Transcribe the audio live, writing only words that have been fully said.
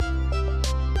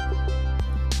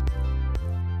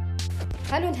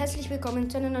Hallo und herzlich willkommen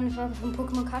zu einer neuen Folge vom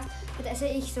Pokémon Cast. Heute esse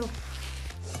ich so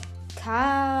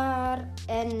Karensack.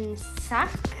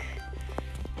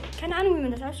 Keine Ahnung, wie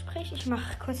man das ausspricht. Ich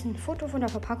mache kurz ein Foto von der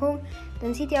Verpackung.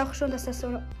 Dann seht ihr auch schon, dass das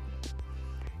so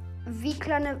wie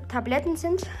kleine Tabletten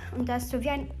sind. Und da ist so wie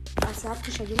ein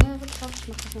asiatischer Junge drauf. Ich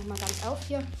mache das nochmal ganz auf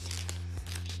hier.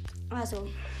 Also,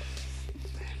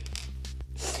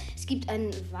 es gibt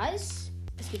weiß,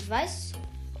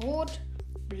 rot,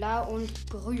 blau und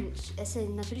grün. Ich esse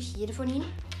natürlich jede von ihnen.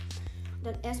 Und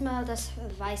dann erstmal das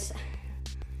Weiße.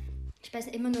 Ich beiße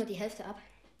immer nur die Hälfte ab.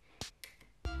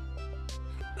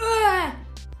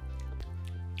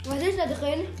 Was ist da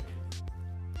drin?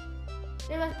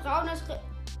 Da ist was Braunes drin.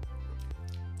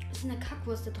 Was ist eine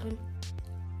Kackwurst da drin?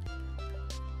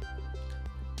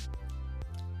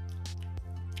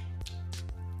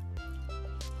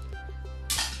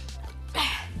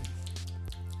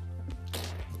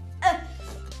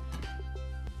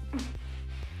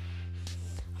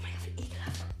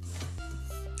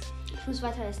 Ich muss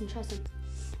weiter essen, scheiße.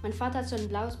 Mein Vater hat so ein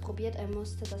blaues probiert, er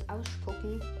musste das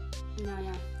ausspucken.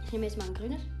 Naja, ich nehme jetzt mal ein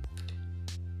grünes.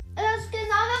 Das ist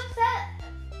genau dasselbe.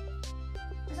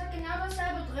 Es hat genau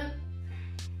dasselbe drin.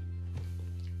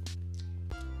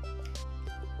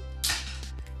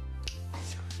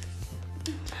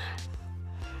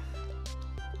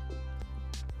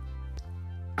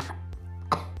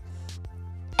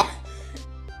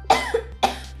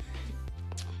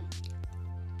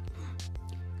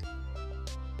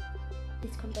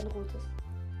 Jetzt kommt ein rotes.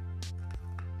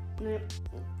 Nee.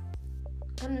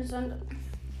 Kann nicht sein.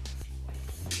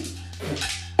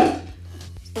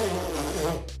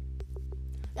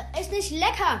 Das ist nicht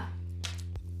lecker.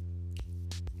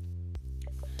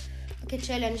 Okay,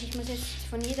 Challenge. Ich muss jetzt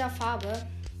von jeder Farbe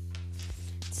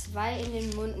 2 in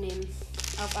den Mund nehmen.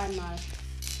 Auf einmal.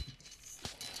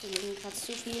 Hier liegen gerade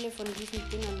zu viele von diesen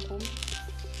Dingern rum.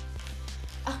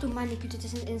 Ach du meine Güte,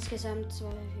 das sind insgesamt 2,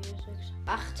 4, 6,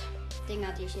 8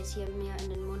 Dinger, die ich jetzt hier mir in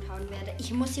den Mund hauen werde.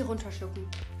 Ich muss sie runterschlucken.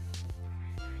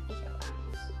 Ich habe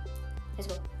Angst. Let's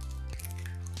go.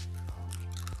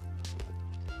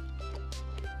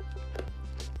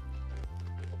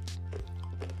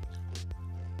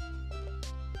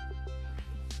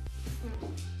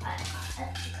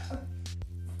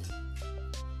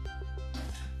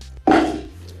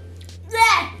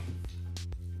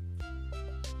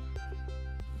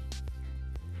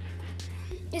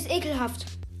 Ist ekelhaft.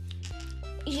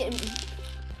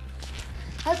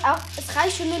 Halt auch, es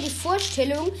reicht schon nur die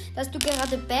Vorstellung, dass du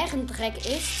gerade Bärendreck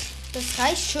isst. Das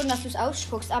reicht schon, dass du es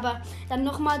ausspuckst. Aber dann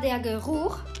nochmal der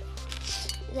Geruch.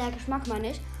 Der Geschmack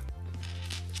meine ich.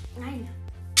 Nein.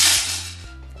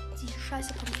 Die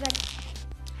Scheiße kommt weg.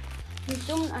 Die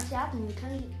dummen Asiaten, wie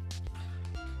können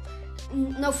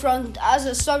die... No front,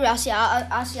 also sorry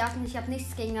Asiaten, ich habe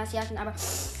nichts gegen Asiaten, aber...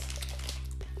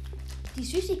 Die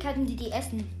Süßigkeiten, die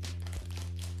essen,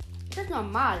 ist das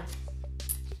normal?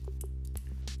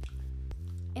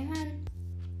 Immerhin.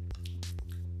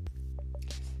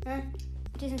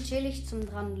 Die sind chillig zum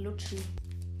dran lutschen.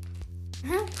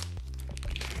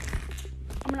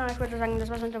 Aber ich würde sagen, das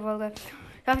war's mit der Folge.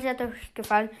 Ich hoffe, es hat euch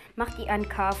gefallen. Macht die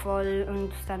 1K voll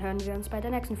und dann hören wir uns bei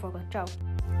der nächsten Folge. Ciao.